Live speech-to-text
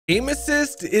Aim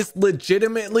assist is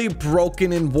legitimately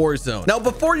broken in Warzone. Now,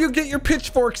 before you get your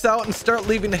pitchforks out and start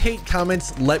leaving hate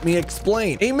comments, let me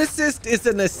explain. Aim assist is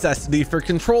a necessity for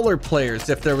controller players.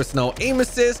 If there was no aim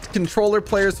assist, controller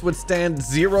players would stand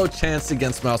zero chance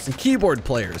against mouse and keyboard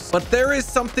players. But there is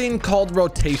something called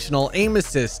rotational aim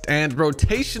assist, and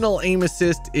rotational aim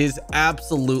assist is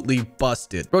absolutely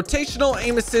busted. Rotational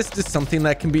aim assist is something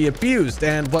that can be abused,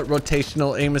 and what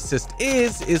rotational aim assist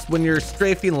is when you're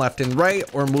strafing left and right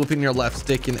or moving your left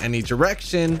stick in any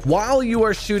direction while you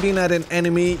are shooting at an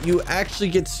enemy, you actually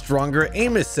get stronger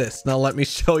aim assist. Now let me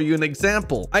show you an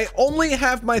example. I only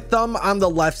have my thumb on the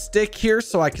left stick here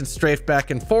so I can strafe back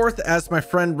and forth as my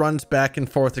friend runs back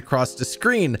and forth across the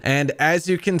screen, and as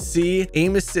you can see,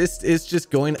 aim assist is just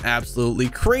going absolutely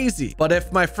crazy. But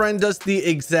if my friend does the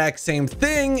exact same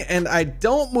thing and I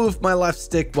don't move my left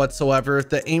stick whatsoever,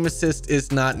 the aim assist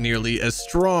is not nearly as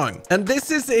strong. And this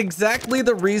is exactly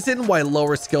the reason why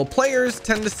lower skill players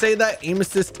tend to say that aim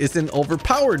assist isn't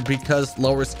overpowered, because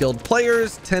lower skilled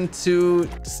players tend to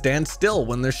stand still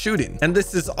when they're shooting. And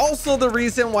this is also the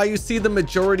reason why you see the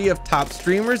majority of top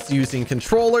streamers using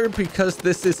controller, because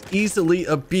this is easily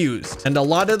abused. And a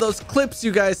lot of those clips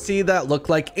you guys see that look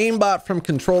like aimbot from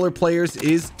controller players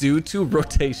is due to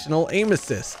rotational aim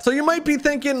assist. So you might be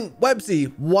thinking,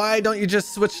 Webzy, why don't you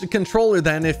just switch to controller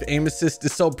then if aim assist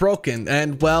is so broken?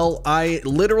 And well, I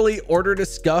literally ordered a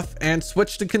scuff and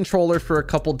switched to controller for a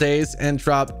couple days and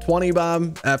dropped 20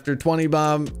 bomb after 20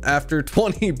 bomb after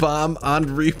 20 bomb on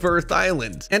Rebirth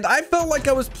Island. And I felt like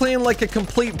I was playing like a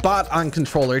complete bot on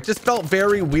controller. It just felt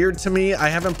very weird to me. I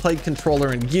haven't played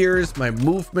controller in years. My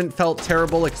movement felt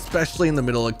terrible, especially in the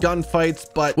middle of gunfights.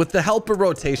 But with the help of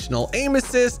rotational aim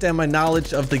assist and my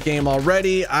knowledge of the game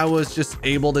already, I was just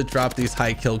able to drop these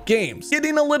high kill games.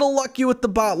 Getting a little lucky with the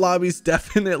bot lobbies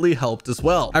definitely helped as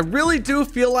well. I really do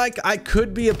feel like I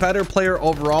could be a better player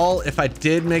overall if I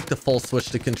did make the full switch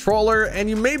to controller, and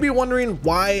you may be wondering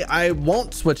why I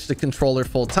won't switch to controller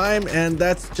full time, and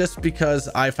that's just because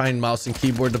I find mouse and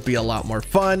keyboard to be a lot more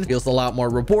fun, feels a lot more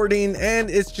rewarding, and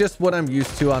it's just what I'm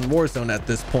used to on Warzone at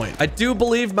this point. I do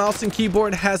believe mouse and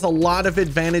keyboard has a lot of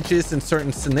advantages in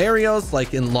certain scenarios,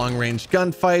 like in long range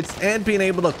gunfights and being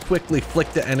able to quickly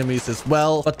flick to enemies as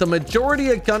well, but the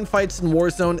majority of gunfights in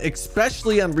Warzone,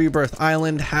 especially on Rebirth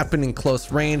Island, happen in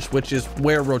close range, which is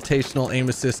where rotational aim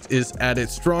assist is at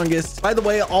its strongest. By the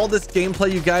way, all this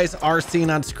gameplay you guys are seeing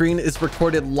on screen is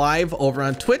recorded live over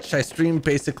on Twitch. I stream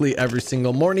basically every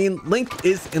single morning. Link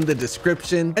is in the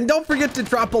description. And don't forget to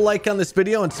drop a like on this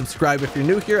video and subscribe if you're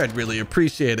new here. I'd really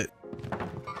appreciate it.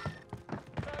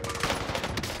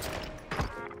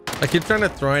 I keep trying to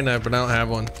throw a knife, but I don't have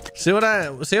one. See what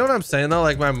I'm saying though?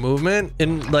 Like my movement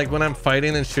in like when I'm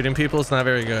fighting and shooting people is not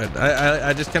very good.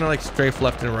 I just kind of like strafe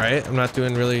left and right. I'm not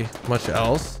doing really much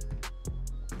else.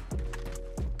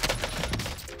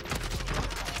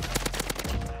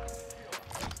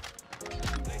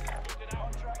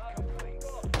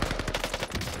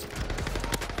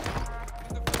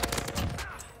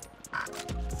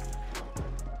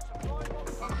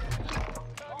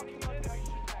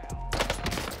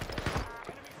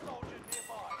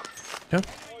 Yeah.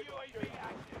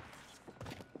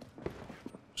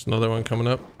 There's another one coming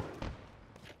up.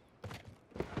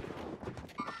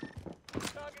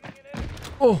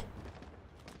 Oh.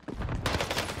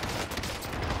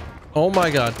 Oh my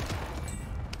God.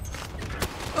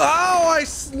 Oh, I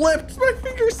slipped. My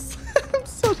fingers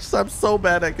slipped. I'm so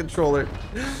bad at controller.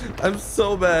 I'm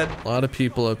so bad. A lot of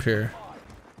people up here.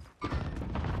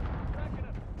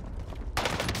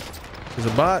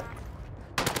 There's a bot.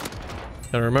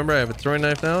 Gotta remember I have a throwing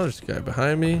knife now. There's a guy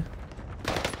behind me.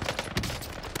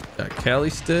 Got Cali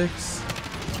sticks.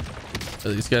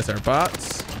 So these guys are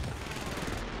bots.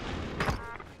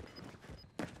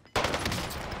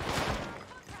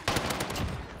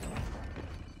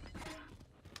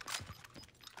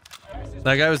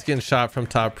 That guy was getting shot from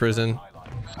top prison.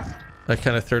 I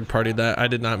kind of third partied that. I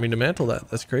did not mean to mantle that.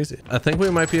 That's crazy. I think we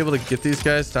might be able to get these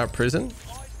guys top prison.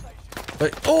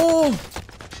 Wait. Oh!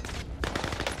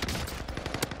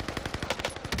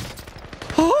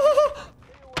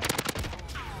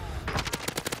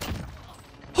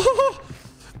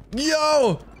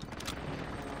 Yo!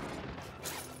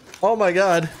 Oh my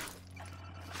God.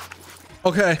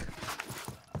 Okay.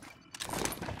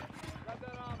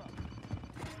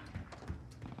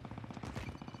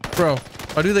 Bro,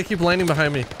 why do they keep landing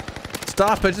behind me?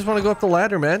 Stop, I just want to go up the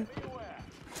ladder, man.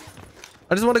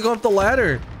 I just want to go up the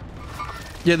ladder.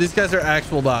 Yeah, these guys are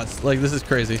actual bots. Like, this is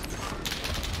crazy.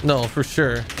 No, for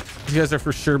sure. These guys are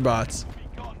for sure bots.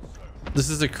 This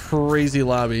is a crazy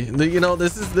lobby. You know,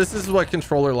 this is what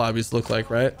controller lobbies look like,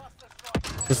 right?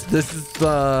 This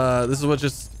is what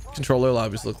just controller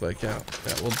lobbies look like. Yeah,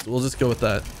 we'll just go with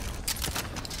that.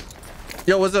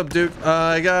 Yo, what's up, dude?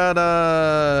 I got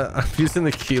I'm using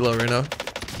the kilo right now.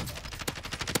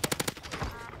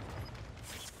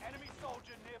 Enemy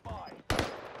soldier nearby.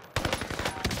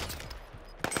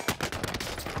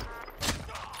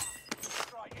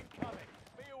 Strike incoming.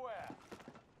 Be aware.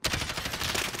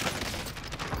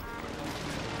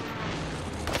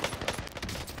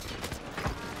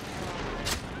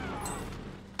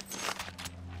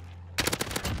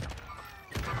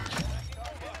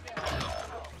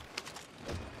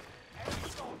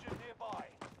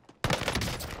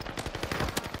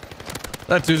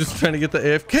 That dude is trying to get the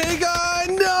AFK guy.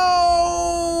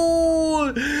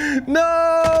 No,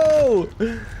 no.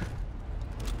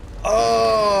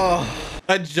 Oh,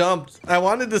 I jumped. I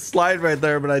wanted to slide right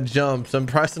there, but I jumped. I'm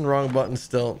pressing the wrong button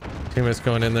still. Teammate's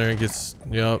going in there and gets,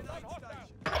 yup.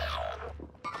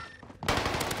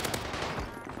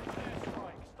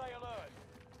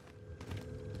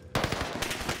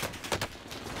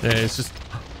 Yeah, it's just,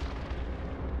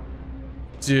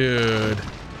 dude.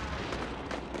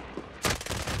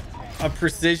 A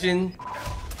precision,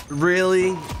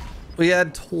 really? We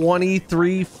had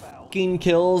 23 fucking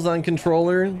kills on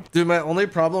controller. Dude, my only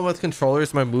problem with controller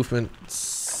is my movement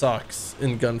sucks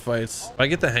in gunfights. If I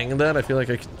get the hang of that, I feel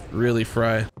like I could really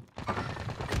fry.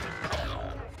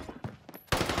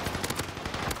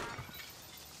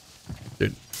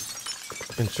 Dude,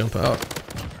 I can jump out.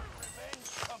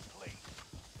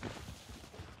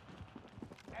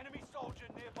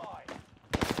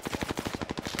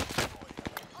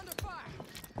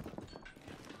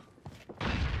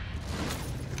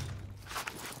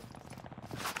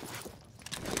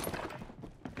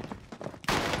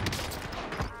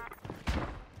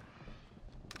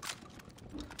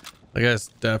 That guy's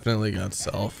definitely got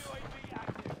self.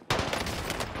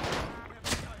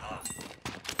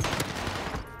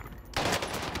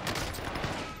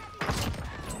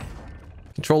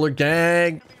 Controller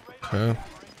gang. Okay.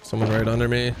 Someone right under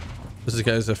me. This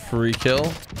guy's a free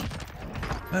kill.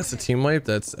 That's a team wipe.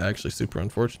 That's actually super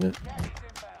unfortunate.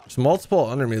 There's multiple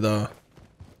under me though.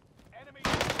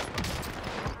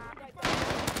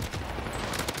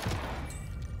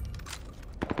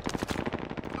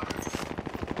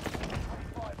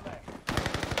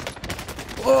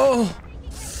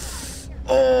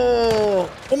 Oh,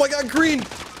 oh my God, green.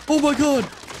 Oh my God.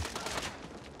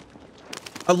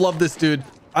 I love this dude.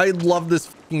 I love this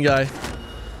fucking guy.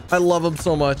 I love him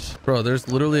so much. Bro, there's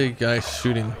literally a guy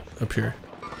shooting up here.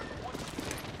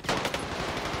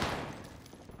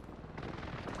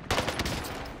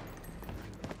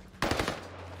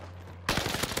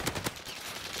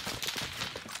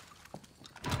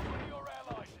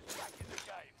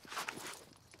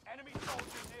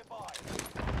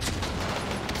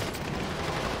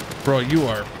 Bro, you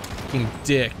are fucking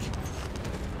dick.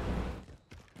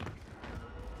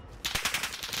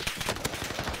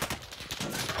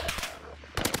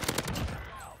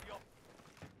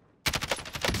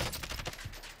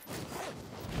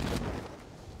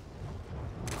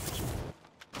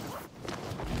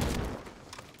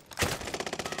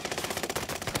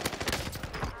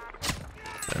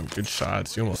 Damn, good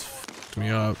shots. You almost fucked me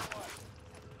up.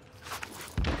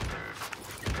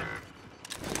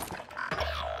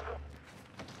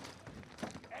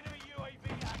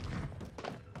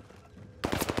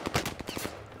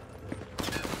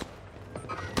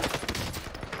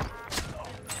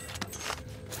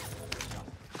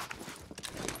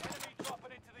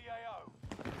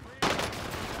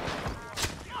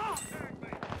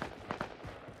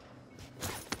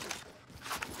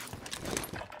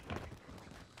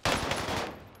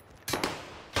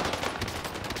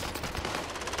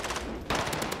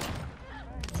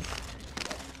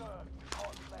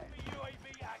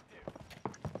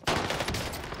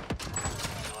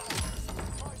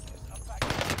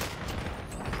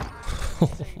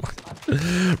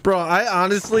 Bro, I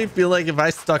honestly feel like if I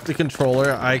stuck the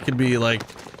controller, I could be like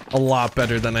a lot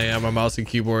better than I am on mouse and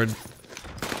keyboard.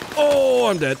 Oh,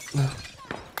 I'm dead.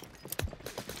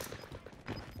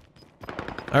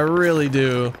 I really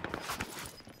do.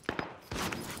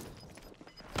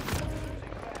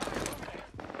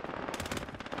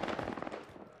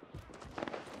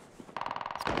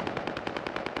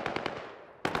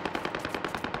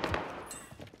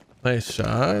 Nice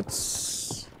shots.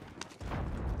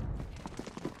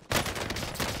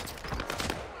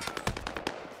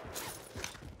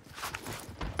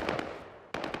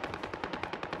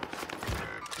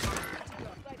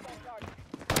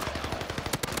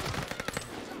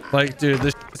 Like, dude,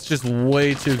 this is just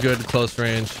way too good at close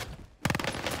range.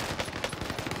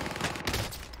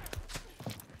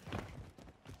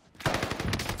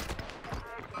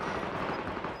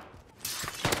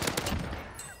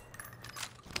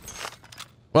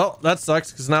 Well, that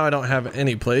sucks because now I don't have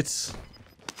any plates.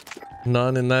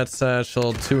 None in that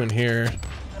satchel, 2 in here.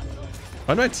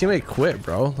 Why did my teammate quit,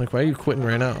 bro? Like, why are you quitting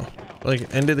right now?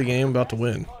 Like, end of the game, about to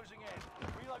win. Closing in.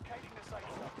 Relocating the safe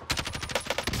zone.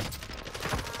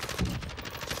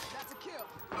 That's a kill.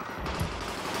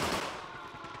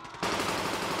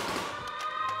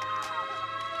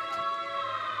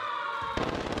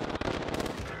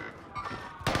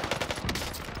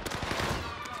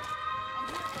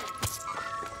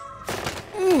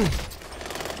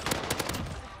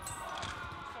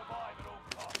 Survive at all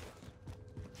costs.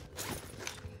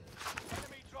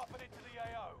 Enemy dropping into the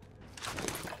AO.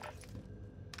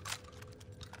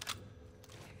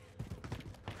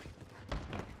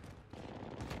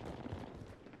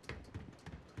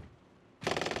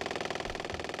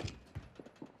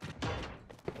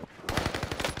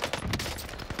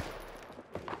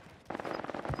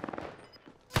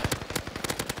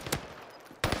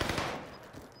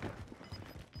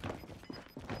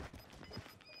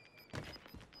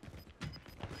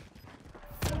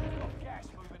 Got gas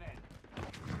moving in.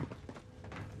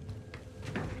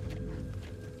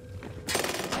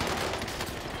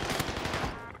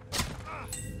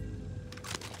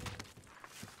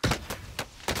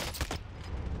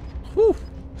 Whew.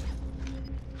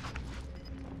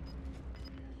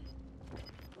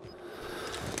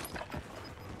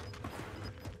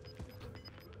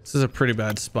 This is a pretty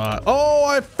bad spot. Oh,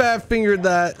 I fat fingered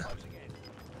that. Closing in.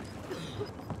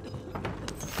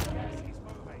 Gas is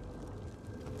moving.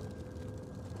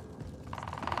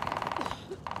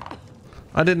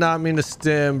 I did not mean to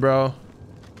stim, bro.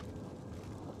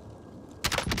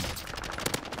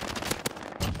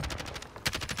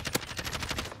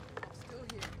 Still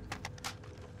here.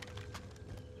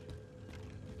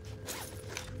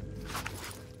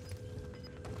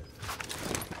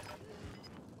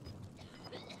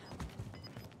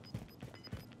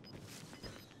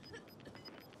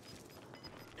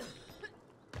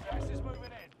 Gas is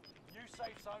moving in. New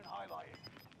safe zone highlighted.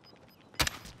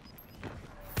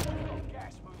 Got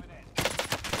gas moving in.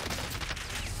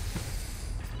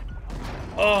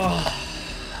 Oh,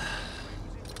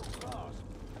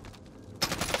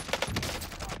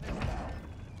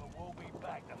 But we'll be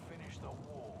back to finish the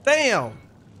war. damn.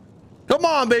 Come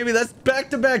on, baby. That's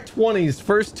back-to-back 20s.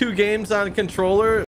 First 2 games on controller.